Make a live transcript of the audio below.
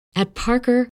At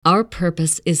Parker, our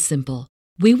purpose is simple.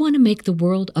 We want to make the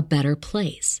world a better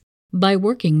place by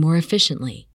working more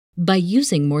efficiently, by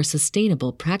using more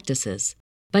sustainable practices,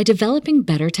 by developing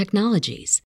better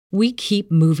technologies. We keep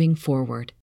moving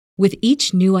forward. With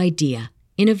each new idea,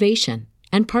 innovation,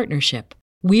 and partnership,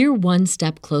 we're one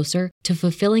step closer to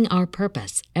fulfilling our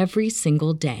purpose every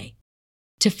single day.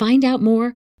 To find out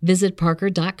more, visit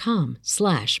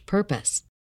parker.com/purpose.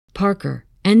 Parker,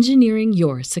 engineering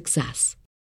your success.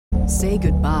 Say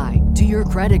goodbye to your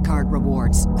credit card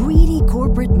rewards. Greedy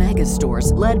corporate mega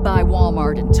stores, led by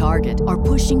Walmart and Target, are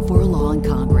pushing for a law in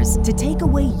Congress to take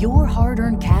away your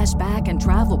hard-earned cash back and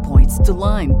travel points to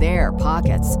line their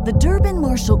pockets. The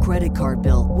Durbin-Marshall credit card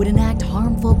bill would enact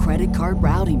harmful credit card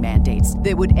routing mandates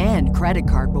that would end credit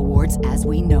card rewards as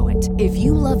we know it. If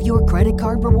you love your credit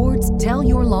card rewards, tell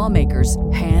your lawmakers,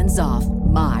 hands off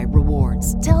my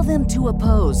rewards. Tell them to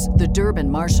oppose the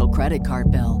Durbin-Marshall credit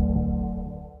card bill.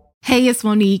 Hey, it's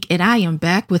Monique, and I am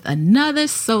back with another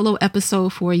solo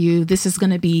episode for you. This is going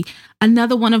to be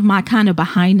another one of my kind of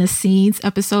behind the scenes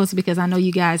episodes because I know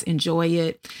you guys enjoy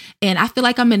it. And I feel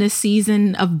like I'm in a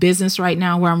season of business right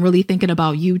now where I'm really thinking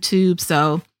about YouTube.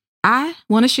 So I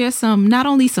want to share not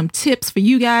only some tips for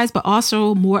you guys, but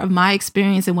also more of my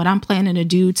experience and what I'm planning to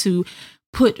do to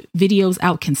put videos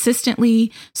out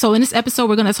consistently. So in this episode,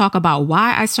 we're going to talk about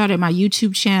why I started my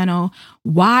YouTube channel,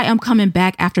 why I'm coming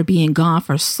back after being gone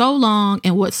for so long,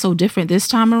 and what's so different this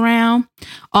time around.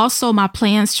 Also, my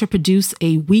plans to produce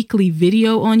a weekly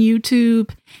video on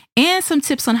YouTube, and some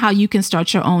tips on how you can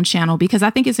start your own channel, because I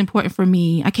think it's important for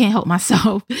me. I can't help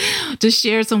myself to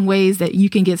share some ways that you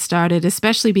can get started,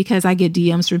 especially because I get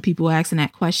DMs from people asking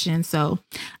that question. So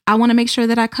I want to make sure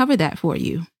that I cover that for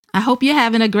you. I hope you're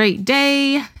having a great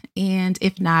day. And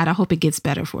if not, I hope it gets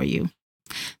better for you.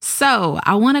 So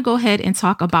I want to go ahead and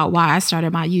talk about why I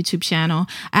started my YouTube channel.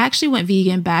 I actually went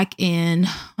vegan back in,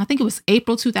 I think it was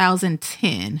April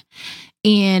 2010.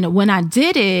 And when I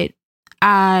did it,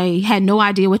 I had no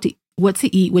idea what to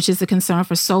eat, which is a concern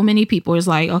for so many people. It's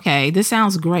like, okay, this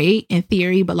sounds great in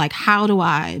theory, but like, how do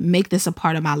I make this a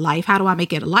part of my life? How do I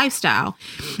make it a lifestyle?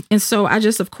 And so I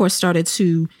just, of course, started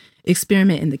to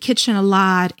experiment in the kitchen a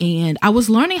lot. And I was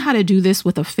learning how to do this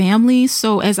with a family.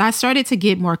 So as I started to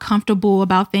get more comfortable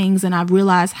about things and I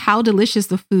realized how delicious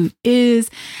the food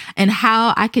is and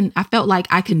how I felt like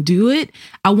I can do it,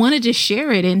 I wanted to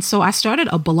share it. And so I started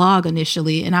a blog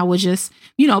initially, and I would just,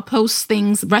 post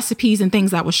things, recipes and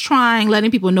things I was trying,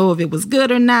 letting people know if it was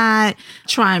good or not,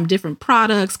 trying different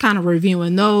products, kind of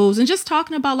reviewing those, and just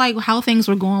talking about like how things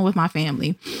were going with my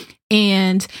family.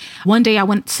 And one day I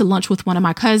went to lunch with one of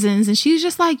my cousins, and she's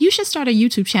just like, you should start a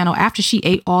YouTube channel, after she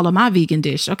ate all of my vegan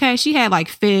dish. Okay. She had like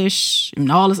fish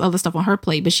and all this other stuff on her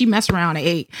plate, but she messed around and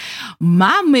ate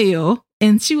my meal.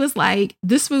 And she was like,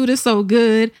 this food is so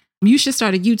good. You should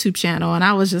start a YouTube channel. And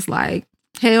I was just like,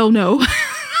 hell no,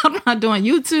 I'm not doing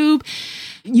YouTube.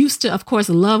 Used to, of course,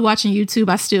 love watching YouTube.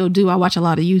 I still do. I watch a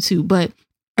lot of YouTube, but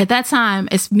at that time,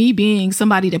 it's me being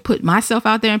somebody to put myself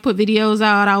out there and put videos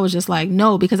out. I was just like,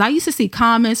 no, because I used to see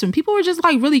comments and people were just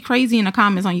like really crazy in the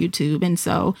comments on YouTube. And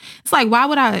so it's like, why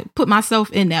would I put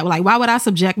myself in that? Like, why would I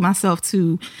subject myself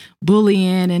to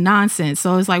bullying and nonsense?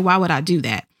 So it's like, why would I do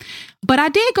that? But I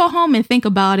did go home and think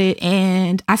about it,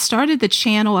 and I started the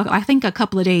channel, I think a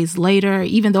couple of days later,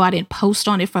 even though I didn't post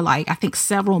on it for like, I think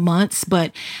several months,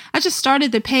 but I just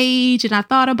started the page and I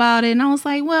thought about it and I was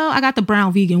like, well, I got the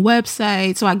Brown Vegan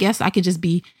website, so I guess I could just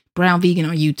be Brown Vegan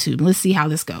on YouTube. Let's see how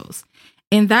this goes.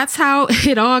 And that's how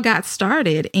it all got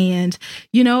started. And,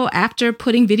 after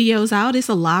putting videos out, it's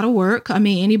a lot of work. I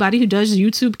mean, anybody who does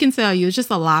YouTube can tell you it's just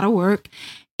a lot of work.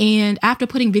 And after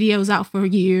putting videos out for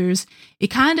years, it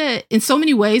kind of, in so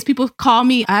many ways, people call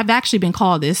me, I've actually been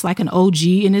called this, like an OG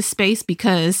in this space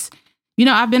because,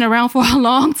 I've been around for a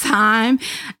long time.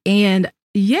 And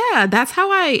yeah, that's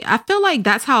how I feel like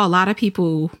that's how a lot of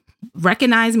people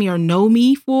recognize me or know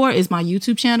me for is my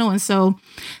YouTube channel. And so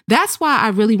that's why I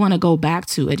really want to go back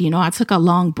to it. I took a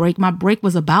long break. My break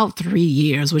was about 3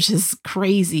 years, which is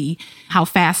crazy how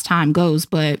fast time goes.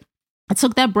 But I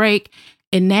took that break.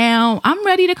 And now I'm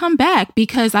ready to come back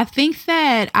because I think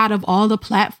that out of all the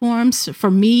platforms, for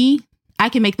me, I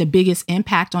can make the biggest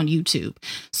impact on YouTube.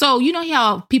 So you know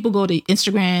how people go to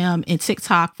Instagram and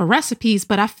TikTok for recipes,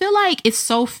 but I feel like it's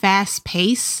so fast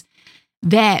paced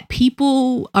that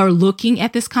people are looking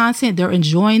at this content, they're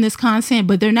enjoying this content,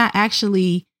 but they're not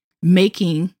actually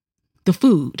making the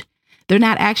food. they're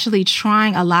not actually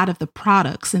trying a lot of the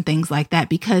products and things like that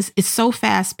because it's so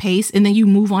fast paced. And then you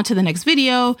move on to the next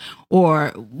video or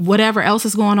whatever else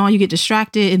is going on, you get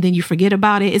distracted and then you forget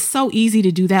about it. It's so easy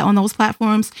to do that on those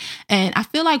platforms. And I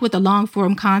feel like with the long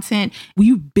form content,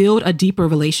 you build a deeper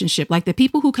relationship. Like the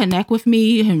people who connect with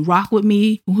me and rock with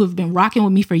me, who have been rocking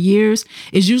with me for years,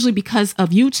 is usually because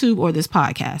of YouTube or this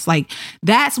podcast. Like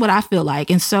that's what I feel like.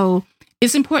 And so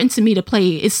it's important to me to play.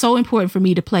 It's so important for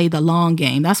me to play the long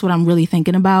game. That's what I'm really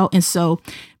thinking about. And so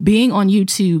being on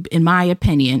YouTube, in my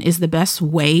opinion, is the best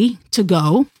way to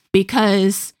go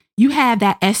because you have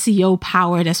that SEO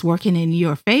power that's working in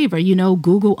your favor. You know,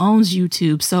 Google owns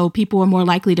YouTube, so people are more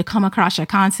likely to come across your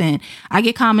content. I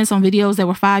get comments on videos that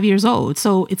were 5 years old.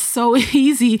 So it's so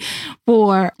easy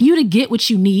for you to get what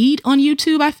you need on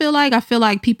YouTube. I feel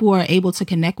like people are able to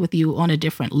connect with you on a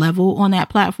different level on that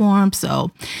platform.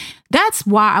 So that's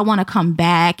why I want to come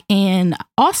back. And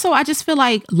also, I just feel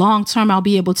like long term, I'll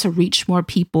be able to reach more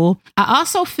people. I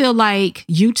also feel like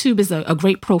YouTube is a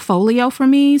great portfolio for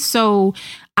me. So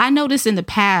I noticed in the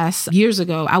past, years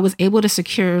ago, I was able to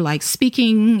secure like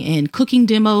speaking and cooking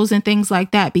demos and things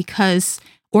like that because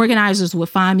organizers would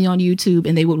find me on YouTube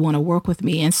and they would want to work with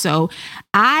me. And so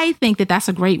I think that that's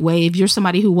a great way. If you're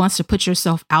somebody who wants to put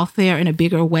yourself out there in a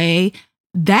bigger way,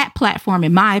 that platform,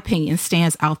 in my opinion,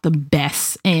 stands out the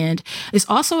best. And it's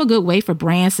also a good way for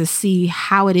brands to see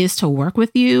how it is to work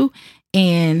with you.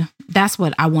 And that's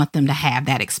what I want them to have,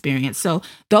 that experience. So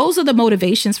those are the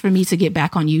motivations for me to get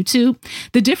back on YouTube.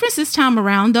 The difference this time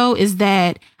around, though, is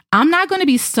that I'm not going to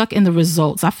be stuck in the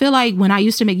results. I feel like when I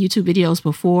used to make YouTube videos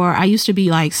before, I used to be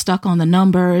like stuck on the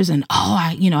numbers and,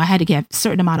 I had to get a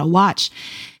certain amount of watch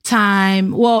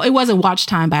time. Well, it wasn't watch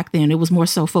time back then. It was more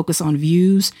so focused on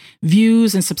views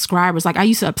and subscribers. Like I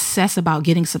used to obsess about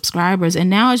getting subscribers. And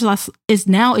now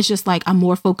it's just like I'm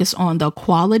more focused on the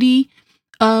quality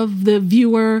of the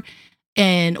viewer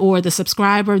or the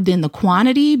subscriber than the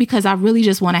quantity, because I really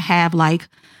just want to have like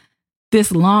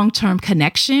this long-term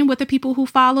connection with the people who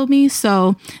follow me.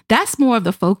 So that's more of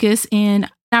the focus. And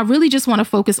I really just want to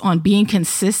focus on being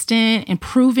consistent,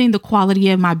 improving the quality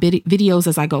of my videos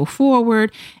as I go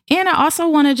forward. And I also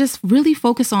want to just really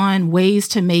focus on ways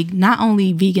to make not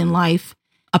only vegan life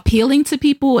appealing to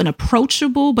people and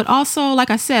approachable, but also, like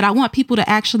I said, I want people to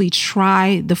actually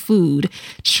try the food,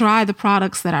 try the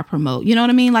products that I promote. You know what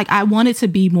I mean? Like I want it to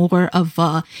be more of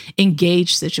a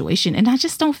engaged situation. And I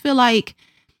just don't feel like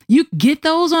you get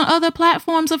those on other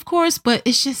platforms, of course, but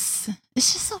it's just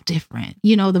so different.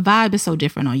 You know, the vibe is so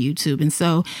different on YouTube. And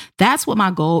so that's what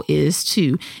my goal is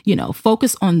to,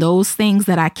 focus on those things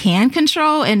that I can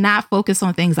control and not focus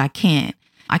on things I can't.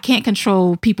 I can't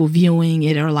control people viewing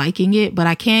it or liking it, but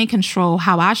I can control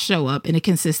how I show up in a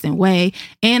consistent way.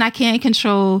 And I can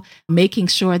control making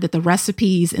sure that the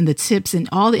recipes and the tips and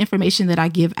all the information that I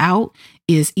give out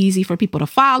is easy for people to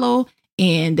follow.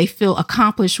 And they feel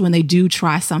accomplished when they do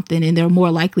try something, and they're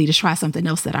more likely to try something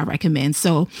else that I recommend.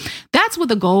 So that's what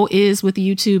the goal is with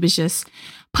YouTube, is just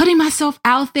putting myself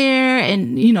out there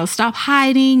and, stop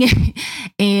hiding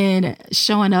and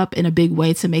showing up in a big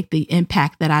way to make the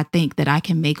impact that I think that I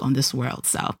can make on this world.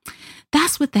 So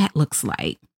that's what that looks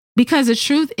like. Because the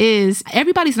truth is,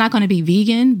 everybody's not going to be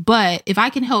vegan, but if I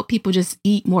can help people just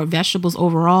eat more vegetables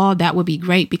overall, that would be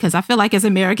great, because I feel like as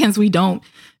Americans, we don't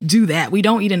do that. We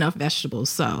don't eat enough vegetables.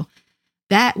 So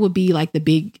that would be like the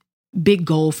big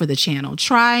goal for the channel.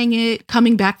 Trying it,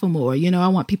 coming back for more. I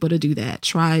want people to do that.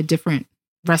 Try different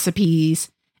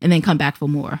recipes and then come back for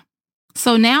more.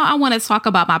 So now I want to talk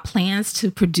about my plans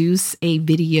to produce a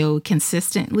video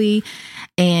consistently.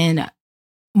 And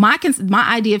my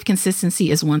idea of consistency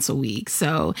is once a week.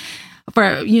 So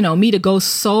for, me to go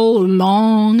so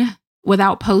long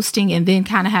without posting and then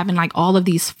kind of having like all of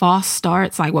these false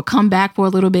starts, like we'll come back for a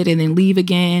little bit and then leave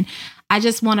again. I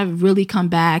just want to really come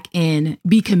back and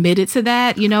be committed to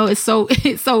that. It's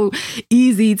so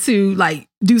easy to like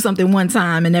do something one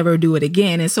time and never do it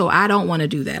again. And so I don't want to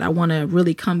do that. I want to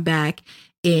really come back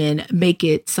and make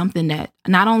it something that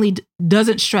not only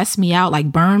doesn't stress me out,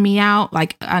 like burn me out.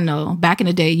 Like I know back in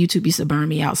the day, YouTube used to burn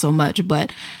me out so much,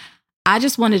 but I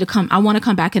just wanted to I want to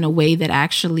come back in a way that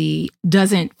actually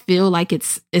doesn't feel like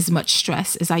it's as much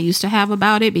stress as I used to have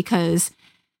about it, because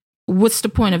what's the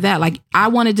point of that? Like I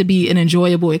want it to be an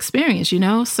enjoyable experience,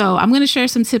 So I'm going to share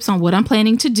some tips on what I'm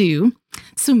planning to do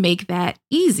to make that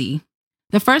easy.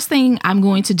 The first thing I'm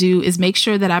going to do is make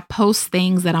sure that I post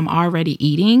things that I'm already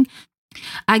eating,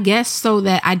 I guess, so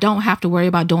that I don't have to worry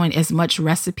about doing as much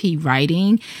recipe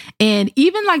writing. And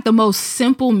even like the most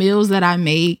simple meals that I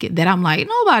make that I'm like,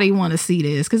 nobody want to see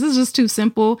this because it's just too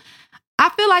simple. I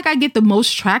feel like I get the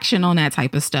most traction on that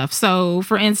type of stuff. So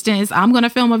for instance, I'm going to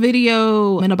film a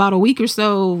video in about a week or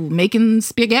so making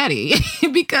spaghetti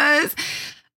because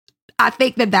I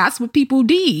think that that's what people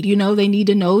need. You know, they need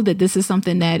to know that this is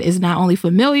something that is not only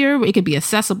familiar, it could be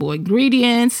accessible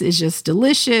ingredients. It's just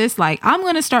delicious. Like, I'm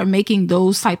going to start making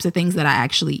those types of things that I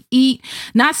actually eat.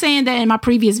 Not saying that in my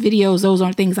previous videos, those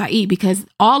aren't things I eat, because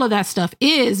all of that stuff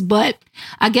is. But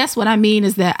I guess what I mean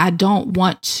is that I don't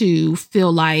want to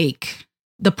feel like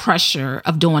the pressure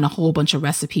of doing a whole bunch of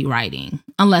recipe writing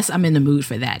unless I'm in the mood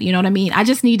for that. You know what I mean? I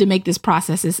just need to make this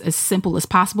process as simple as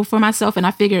possible for myself. And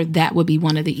I figured that would be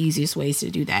one of the easiest ways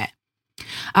to do that.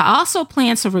 I also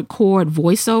plan to record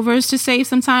voiceovers to save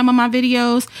some time on my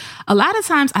videos. A lot of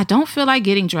times I don't feel like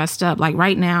getting dressed up. Like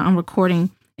right now I'm recording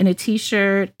in a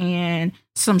t-shirt and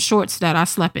some shorts that I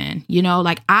slept in. You know,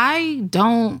 like I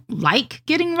don't like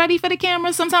getting ready for the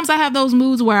camera. Sometimes I have those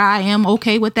moods where I am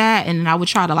okay with that. And I would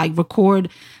try to like record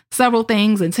several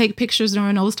things and take pictures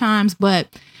during those times. But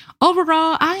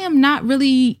overall, I am not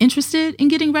really interested in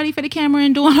getting ready for the camera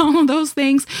and doing all of those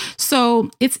things. So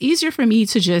it's easier for me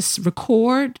to just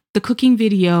record the cooking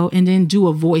video and then do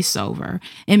a voiceover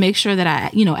and make sure that I,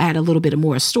 you know, add a little bit of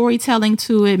more storytelling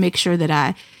to it, make sure that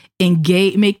I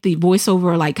make the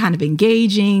voiceover like kind of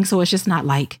engaging. So it's just not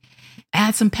like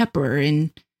add some pepper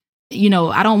and, you know,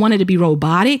 I don't want it to be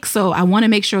robotic. So I want to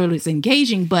make sure it's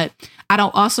engaging, but I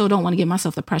don't want to give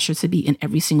myself the pressure to be in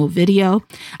every single video.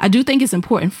 I do think it's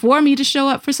important for me to show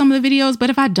up for some of the videos, but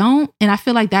if I don't, and I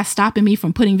feel like that's stopping me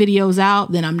from putting videos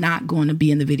out, then I'm not going to be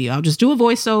in the video. I'll just do a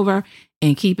voiceover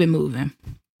and keep it moving.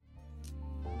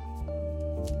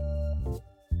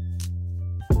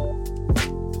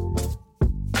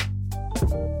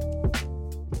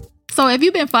 So if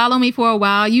you've been following me for a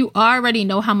while, you already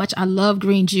know how much I love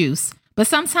green juice. But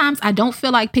sometimes I don't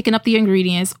feel like picking up the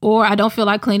ingredients, or I don't feel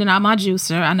like cleaning out my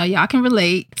juicer. I know y'all can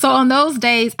relate. So on those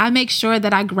days, I make sure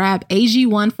that I grab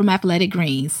AG1 from Athletic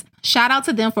Greens. Shout out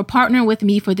to them for partnering with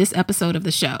me for this episode of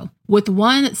the show. With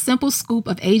one simple scoop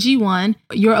of AG1,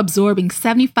 you're absorbing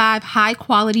 75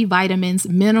 high-quality vitamins,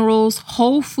 minerals,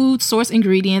 whole food source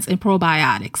ingredients, and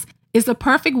probiotics. It's the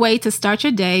perfect way to start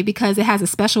your day because it has a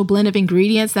special blend of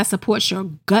ingredients that supports your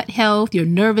gut health, your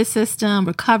nervous system,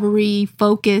 recovery,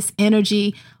 focus,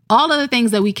 energy, all of the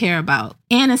things that we care about.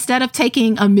 And instead of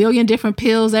taking a million different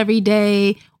pills every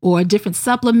day or different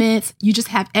supplements, you just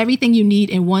have everything you need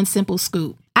in one simple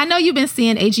scoop. I know you've been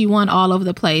seeing AG1 all over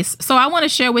the place, so I want to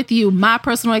share with you my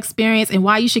personal experience and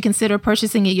why you should consider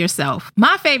purchasing it yourself.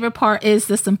 My favorite part is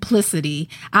the simplicity.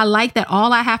 I like that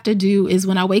all I have to do is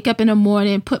when I wake up in the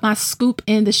morning, put my scoop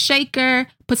in the shaker,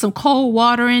 put some cold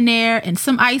water in there and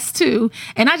some ice too,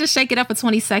 and I just shake it up for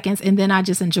 20 seconds and then I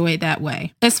just enjoy it that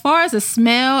way. As far as the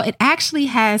smell, it actually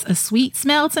has a sweet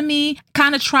smell to me,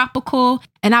 kind of tropical,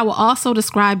 and I will also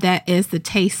describe that as the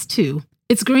taste too.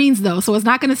 It's greens though, so it's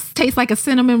not going to taste like a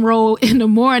cinnamon roll in the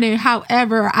morning.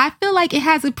 However, I feel like it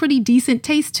has a pretty decent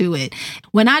taste to it.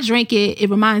 When I drink it, it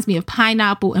reminds me of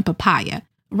pineapple and papaya.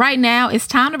 Right now, it's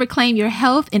time to reclaim your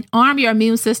health and arm your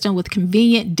immune system with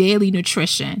convenient daily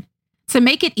nutrition. To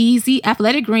make it easy,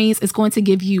 Athletic Greens is going to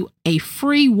give you a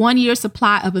free 1-year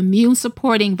supply of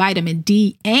immune-supporting vitamin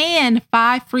D and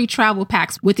 5 free travel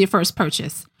packs with your first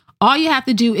purchase. All you have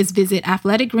to do is visit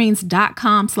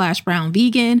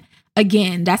athleticgreens.com/brownvegan.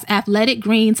 Again, that's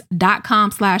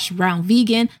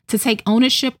athleticgreens.com/brownvegan to take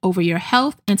ownership over your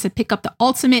health and to pick up the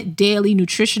ultimate daily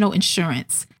nutritional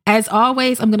insurance. As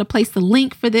always, I'm going to place the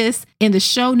link for this in the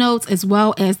show notes as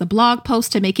well as the blog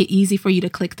post to make it easy for you to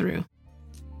click through.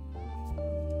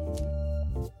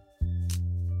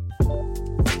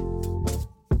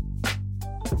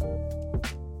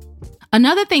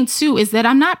 Another thing too is that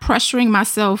I'm not pressuring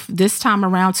myself this time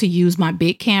around to use my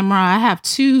big camera. I have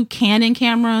 2 Canon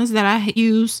cameras that I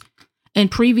use in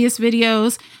previous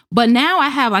videos, but now I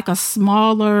have like a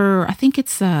smaller, I think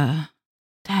it's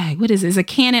what is it? It's a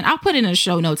Canon. I'll put it in the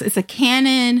show notes. It's a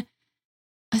Canon.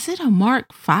 Is it a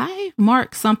Mark 5?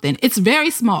 Mark something. It's very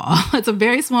small. It's a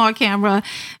very small camera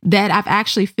that I've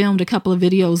actually filmed a couple of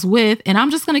videos with, and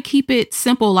I'm just going to keep it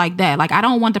simple like that. Like I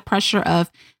don't want the pressure of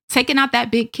taking out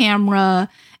that big camera.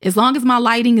 As long as my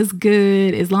lighting is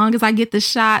good, as long as I get the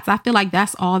shots, I feel like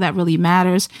that's all that really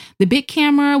matters. The big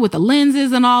camera with the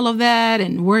lenses and all of that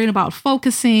and worrying about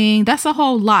focusing, that's a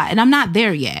whole lot. And I'm not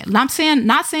there yet. Not saying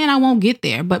I won't get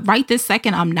there, but right this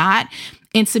second, I'm not.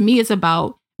 And to me, it's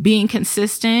about being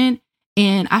consistent.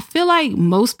 And I feel like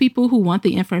most people who want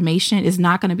the information is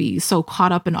not going to be so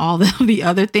caught up in all the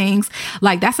other things.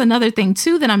 Like that's another thing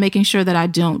too that I'm making sure that I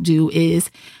don't do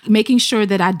is making sure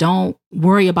that I don't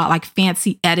worry about like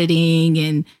fancy editing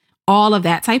and all of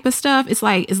that type of stuff. It's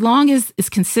like, as long as it's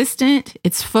consistent,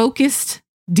 it's focused,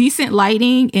 decent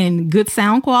lighting and good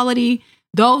sound quality,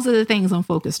 those are the things I'm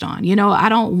focused on. You know, I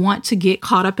don't want to get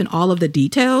caught up in all of the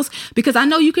details, because I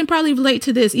know you can probably relate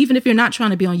to this, even if you're not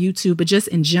trying to be on YouTube, but just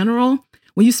in general,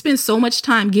 when you spend so much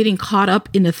time getting caught up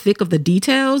in the thick of the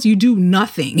details, you do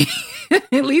nothing.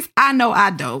 At least I know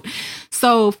I don't.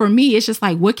 So for me, it's just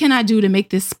like, what can I do to make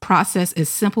this process as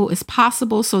simple as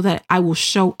possible so that I will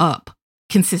show up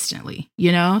consistently,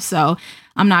 you know? So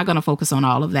I'm not going to focus on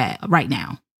all of that right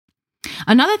now.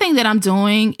 Another thing that I'm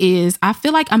doing is, I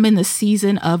feel like I'm in the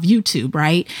season of YouTube,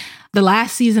 right? The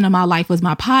last season of my life was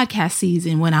my podcast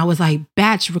season, when I was like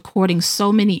batch recording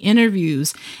so many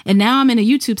interviews. And now I'm in a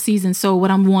YouTube season. So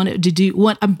what I'm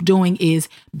doing is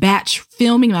batch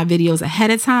filming my videos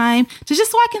ahead of time,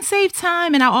 just so I can save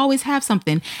time, and I always have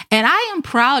something. And I am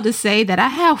proud to say that I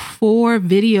have 4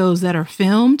 videos that are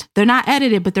filmed. They're not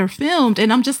edited, but they're filmed.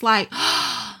 And I'm just like,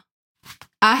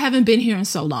 I haven't been here in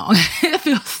so long. It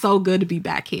feels so good to be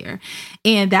back here.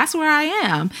 And that's where I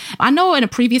am. I know in a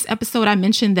previous episode, I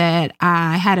mentioned that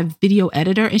I had a video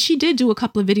editor, and she did do a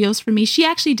couple of videos for me. She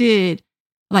actually did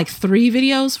like 3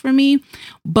 videos for me.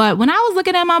 But when I was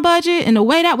looking at my budget and the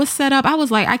way that was set up, I was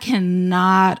like, I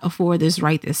cannot afford this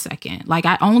right this second. Like,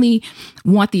 I only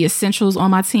want the essentials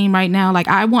on my team right now. Like,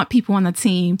 I want people on the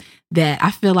team that I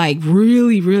feel like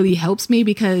really, really helps me,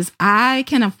 because I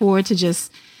can afford to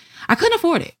I couldn't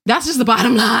afford it. That's just the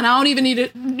bottom line. I don't even need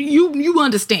it. You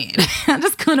understand. I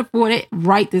just couldn't afford it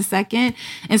right this second.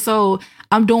 And so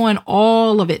I'm doing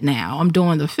all of it now. I'm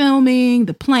doing the filming,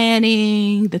 the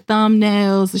planning, the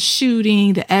thumbnails, the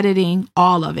shooting, the editing,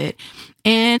 all of it.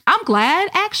 And I'm glad,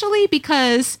 actually,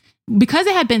 because it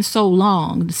had been so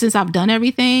long since I've done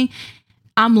everything,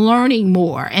 I'm learning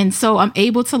more. And so I'm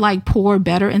able to like pour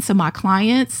better into my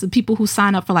clients, the people who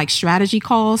sign up for like strategy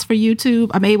calls for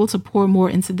YouTube. I'm able to pour more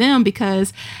into them,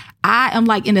 because I am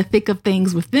like in the thick of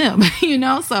things with them, you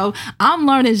know? So I'm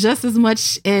learning just as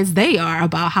much as they are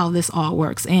about how this all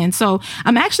works. And so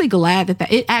I'm actually glad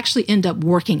that it actually ended up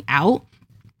working out,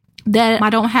 that I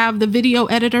don't have the video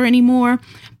editor anymore,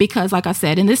 because like I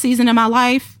said, in this season of my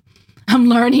life, I'm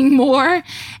learning more.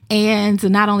 And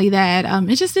not only that,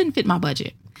 it just didn't fit my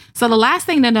budget. So the last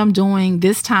thing that I'm doing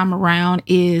this time around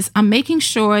is I'm making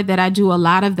sure that I do a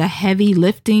lot of the heavy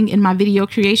lifting in my video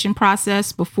creation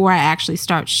process before I actually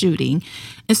start shooting.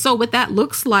 And so what that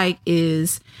looks like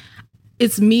is,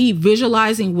 it's me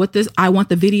visualizing what I want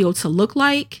the video to look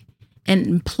like,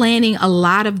 and planning a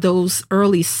lot of those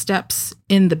early steps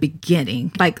in the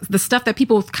beginning, like the stuff that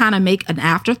people kind of make an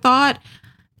afterthought.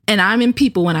 And I'm in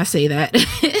people when I say that.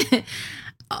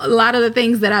 A lot of the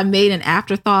things that I made an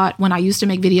afterthought when I used to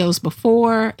make videos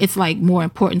before, it's like more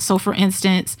important. So for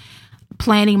instance,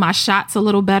 planning my shots a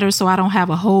little better so I don't have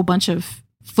a whole bunch of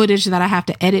footage that I have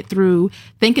to edit through,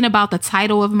 thinking about the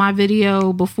title of my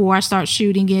video before I start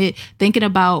shooting it, thinking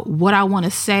about what I want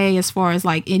to say as far as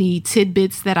like any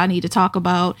tidbits that I need to talk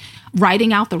about,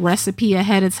 writing out the recipe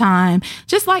ahead of time,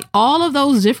 just like all of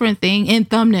those different things, and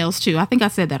thumbnails too. I think I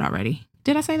said that already.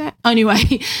 Did I say that? Anyway,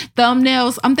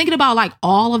 thumbnails. I'm thinking about like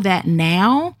all of that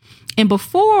now. And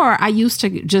before, I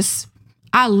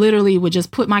literally would just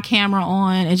put my camera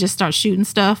on and just start shooting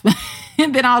stuff.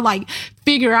 And then I'll like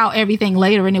figure out everything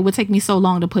later. And it would take me so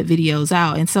long to put videos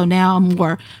out. And so now I'm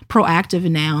more proactive.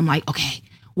 And now I'm like, okay,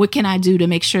 what can I do to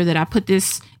make sure that I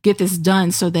get this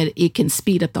done so that it can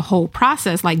speed up the whole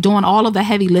process, like doing all of the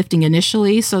heavy lifting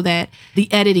initially so that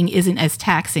the editing isn't as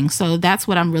taxing. So that's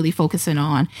what I'm really focusing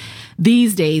on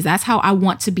these days. That's how I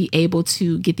want to be able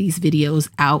to get these videos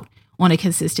out on a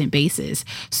consistent basis.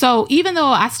 So even though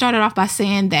I started off by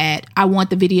saying that I want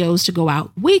the videos to go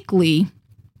out weekly,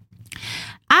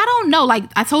 I don't know, like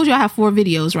I told you, I have 4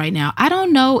 videos right now. I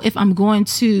don't know if I'm going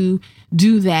to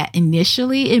do that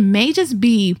initially. It may just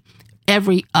be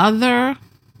every other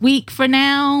week for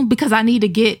now, because I need to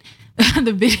get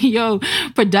the video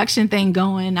production thing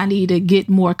going. I need to get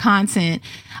more content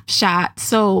shot.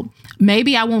 So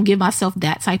maybe I won't give myself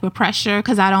that type of pressure,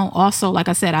 because I don't also, like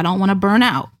I said, I don't want to burn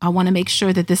out. I want to make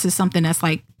sure that this is something that's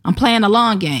like, I'm playing a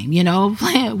long game, you know,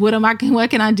 what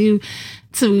can I do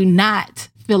to not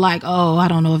feel like, oh, I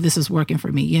don't know if this is working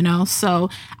for me, you know?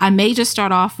 So I may just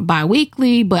start off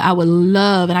bi-weekly, but I would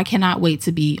love, and I cannot wait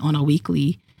to be on a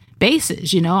weekly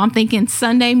basis. You know, I'm thinking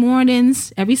Sunday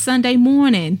mornings, every Sunday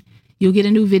morning, you'll get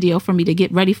a new video from me to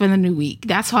get ready for the new week.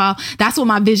 That's what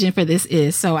my vision for this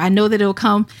is. So I know that it'll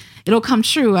come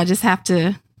true. I just have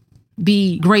to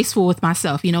be graceful with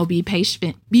myself, you know, be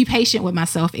patient with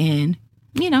myself, and,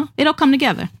 you know, it'll come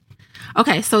together.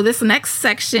 Okay, so this next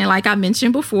section, like I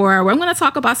mentioned before, I'm going to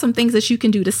talk about some things that you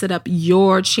can do to set up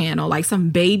your channel, like some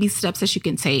baby steps that you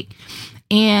can take.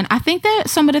 And I think that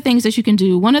some of the things that you can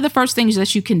do, one of the first things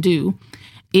that you can do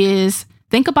is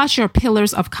think about your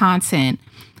pillars of content.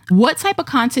 What type of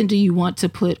content do you want to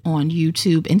put on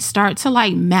YouTube, and start to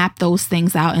like map those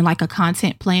things out in like a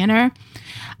content planner.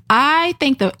 I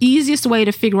think the easiest way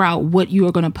to figure out what you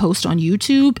are going to post on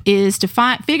YouTube is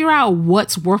to figure out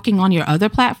what's working on your other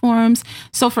platforms.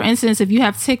 So for instance, if you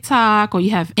have TikTok or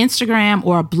you have Instagram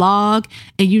or a blog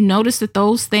and you notice that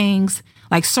those things,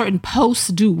 like certain posts,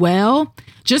 do well,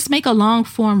 just make a long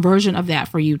form version of that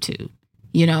for YouTube.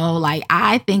 You know, like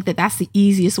I think that that's the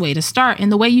easiest way to start.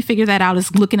 And the way you figure that out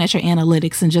is looking at your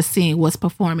analytics and just seeing what's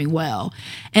performing well.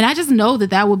 And I just know that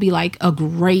that would be like a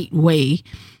great way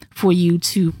for you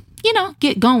to, you know,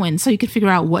 get going so you can figure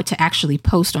out what to actually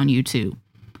post on YouTube.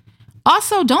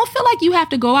 Also, don't feel like you have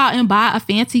to go out and buy a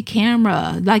fancy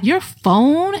camera. Like your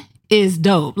phone is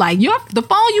dope. Like the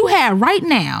phone you have right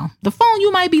now, the phone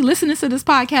you might be listening to this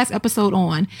podcast episode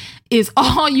on, is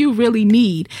all you really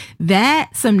need.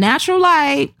 That, some natural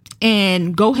light,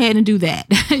 and go ahead and do that.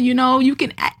 You know, you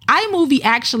can iMovie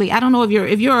actually, I don't know if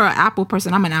you're an Apple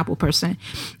person, I'm an Apple person.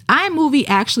 iMovie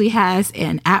actually has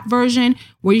an app version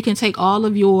where you can take all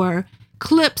of your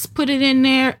clips, put it in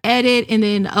there, edit, and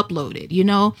then upload it. You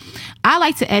know, I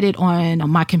like to edit on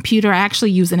my computer. I actually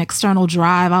use an external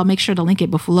drive. I'll make sure to link it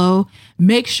below.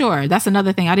 Make sure, that's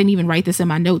another thing. I didn't even write this in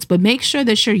my notes, but make sure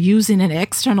that you're using an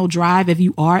external drive if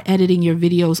you are editing your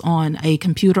videos on a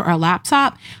computer or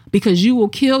laptop, because you will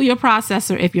kill your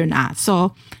processor if you're not.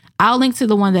 So I'll link to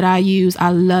the one that I use. I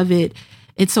love it.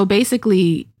 And so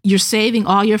basically, you're saving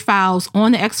all your files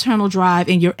on the external drive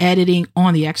and you're editing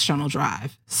on the external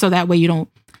drive. So that way you don't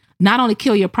not only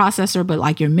kill your processor, but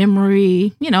like your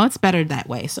memory, you know, it's better that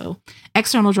way. So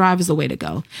external drive is the way to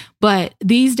go. But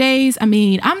these days, I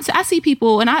mean, I see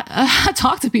people and I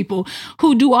talk to people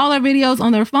who do all their videos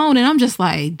on their phone, and I'm just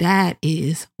like, that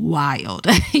is wild.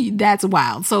 That's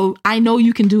wild. So I know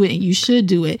you can do it and you should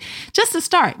do it just to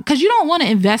start, because you don't want to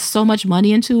invest so much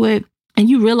money into it and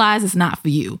you realize it's not for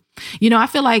you. You know, I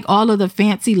feel like all of the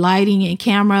fancy lighting and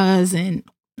cameras and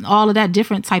all of that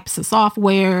different types of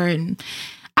software, and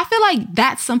I feel like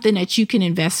that's something that you can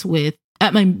invest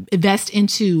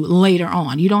into later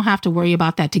on. You don't have to worry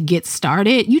about that to get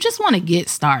started. You just want to get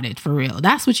started for real.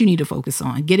 That's what you need to focus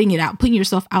on, getting it out, putting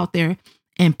yourself out there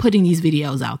and putting these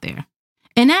videos out there.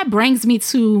 And that brings me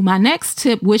to my next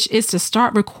tip, which is to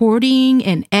start recording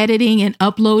and editing and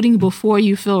uploading before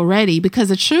you feel ready. Because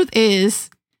the truth is,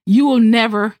 you will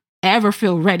never, ever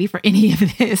feel ready for any of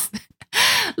this.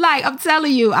 Like, I'm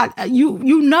telling you,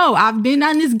 you know, I've been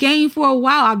on this game for a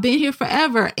while. I've been here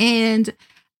forever. And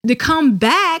to come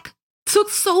back took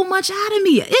so much out of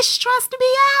me. It stressed me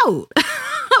out.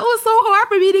 It was so hard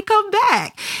for me to come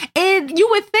back. And you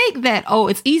would think that, oh,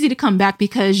 it's easy to come back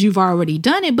because you've already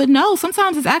done it. But no,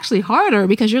 sometimes it's actually harder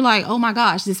because you're like, oh my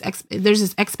gosh, there's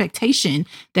this expectation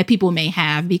that people may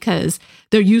have because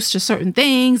they're used to certain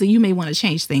things and you may want to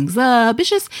change things up. It's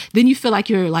just, then you feel like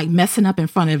you're like messing up in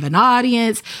front of an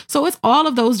audience. So it's all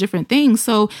of those different things.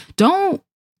 So don't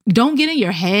get in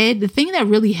your head. The thing that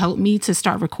really helped me to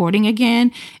start recording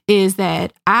again is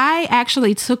that I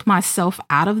actually took myself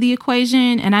out of the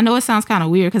equation. And I know it sounds kind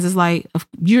of weird because it's like,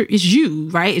 it's you,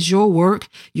 right? It's your work.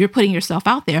 You're putting yourself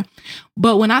out there.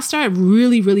 But when I started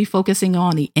really, really focusing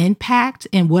on the impact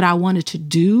and what I wanted to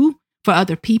do for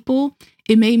other people,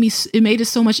 it made it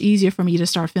so much easier for me to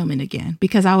start filming again,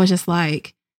 because I was just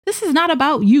like, this is not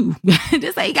about you.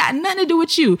 This ain't got nothing to do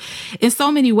with you. In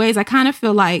so many ways, I kind of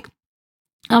feel like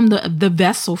I'm the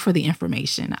vessel for the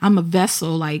information. I'm a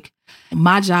vessel. Like,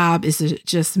 my job is to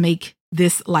just make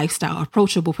this lifestyle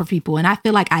approachable for people. And I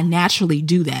feel like I naturally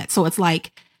do that. So it's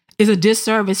like, it's a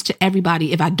disservice to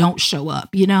everybody if I don't show up,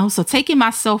 you know? So taking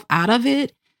myself out of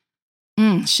it,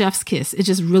 chef's kiss. It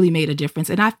just really made a difference.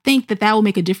 And I think that will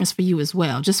make a difference for you as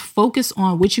well. Just focus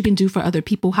on what you can do for other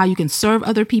people, how you can serve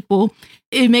other people.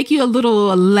 It make you a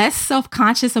little less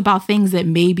self-conscious about things that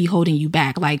may be holding you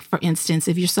back. Like, for instance,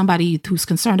 if you're somebody who's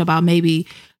concerned about maybe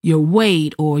your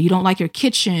weight, or you don't like your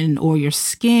kitchen or your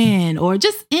skin, or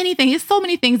just anything. It's so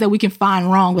many things that we can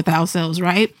find wrong with ourselves,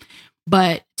 right?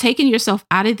 But taking yourself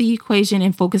out of the equation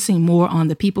and focusing more on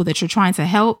the people that you're trying to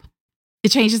help, it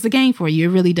changes the game for you.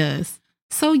 It really does.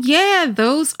 So yeah,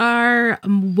 those are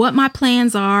what my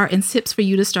plans are and tips for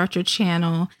you to start your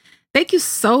channel. Thank you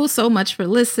so much for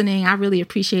listening. I really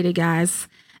appreciate it, guys.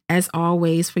 as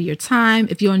always, for your time.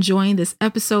 If you're enjoying this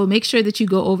episode, make sure that you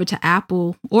go over to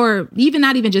Apple, or even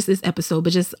not even just this episode,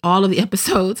 but just all of the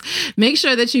episodes. Make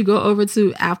sure that you go over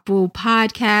to Apple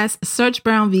Podcasts, search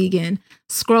Brown Vegan,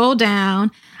 scroll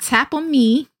down, tap on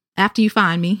me after you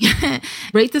find me,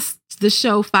 rate the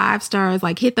show 5 stars,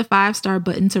 like hit the 5-star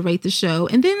button to rate the show,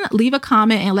 and then leave a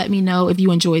comment and let me know if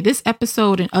you enjoy this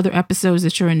episode and other episodes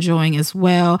that you're enjoying as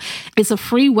well. It's a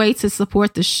free way to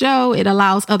support the show. It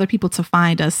allows other people to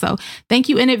find us. So thank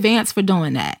you in advance for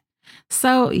doing that.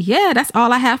 So yeah, that's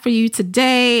all I have for you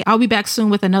today. I'll be back soon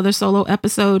with another solo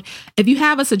episode. If you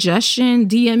have a suggestion,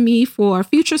 DM me for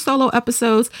future solo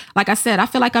episodes. Like I said, I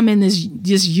feel like I'm in this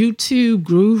YouTube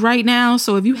groove right now.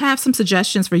 So if you have some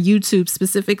suggestions for YouTube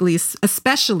specifically,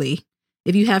 especially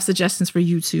if you have suggestions for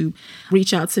YouTube,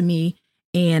 reach out to me.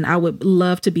 And I would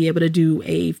love to be able to do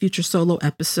a future solo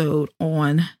episode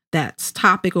on that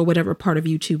topic or whatever part of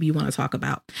YouTube you want to talk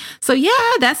about. So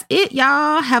yeah, that's it,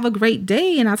 y'all. Have a great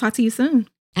day, and I'll talk to you soon.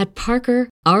 At Parker,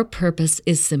 our purpose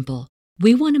is simple.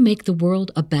 We want to make the world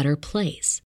a better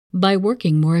place by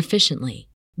working more efficiently,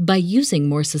 by using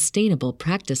more sustainable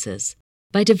practices,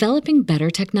 by developing better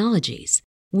technologies.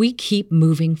 We keep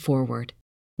moving forward.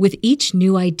 With each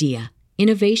new idea,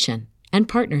 innovation, and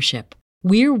partnership,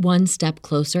 we're one step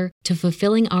closer to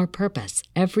fulfilling our purpose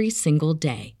every single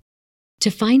day.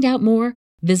 To find out more,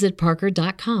 visit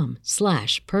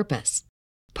parker.com/purpose.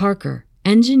 Parker,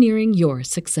 engineering your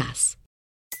success.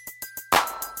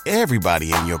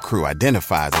 Everybody in your crew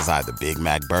identifies as either Big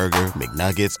Mac Burger,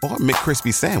 McNuggets, or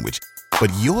McCrispy Sandwich.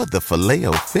 But you're the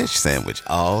Filet-O-Fish Sandwich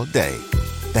all day.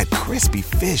 That crispy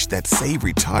fish, that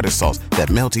savory tartar sauce, that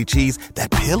melty cheese,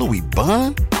 that pillowy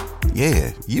bun.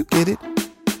 Yeah, you get it.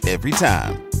 Every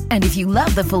time. And if you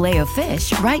love the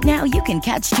Filet-O-Fish, right now you can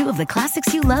catch 2 of the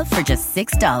classics you love for just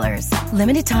 $6.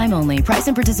 Limited time only. Price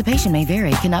and participation may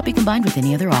vary. Cannot be combined with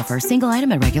any other offer. Single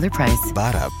item at regular price.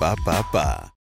 Ba-da-ba-ba-ba.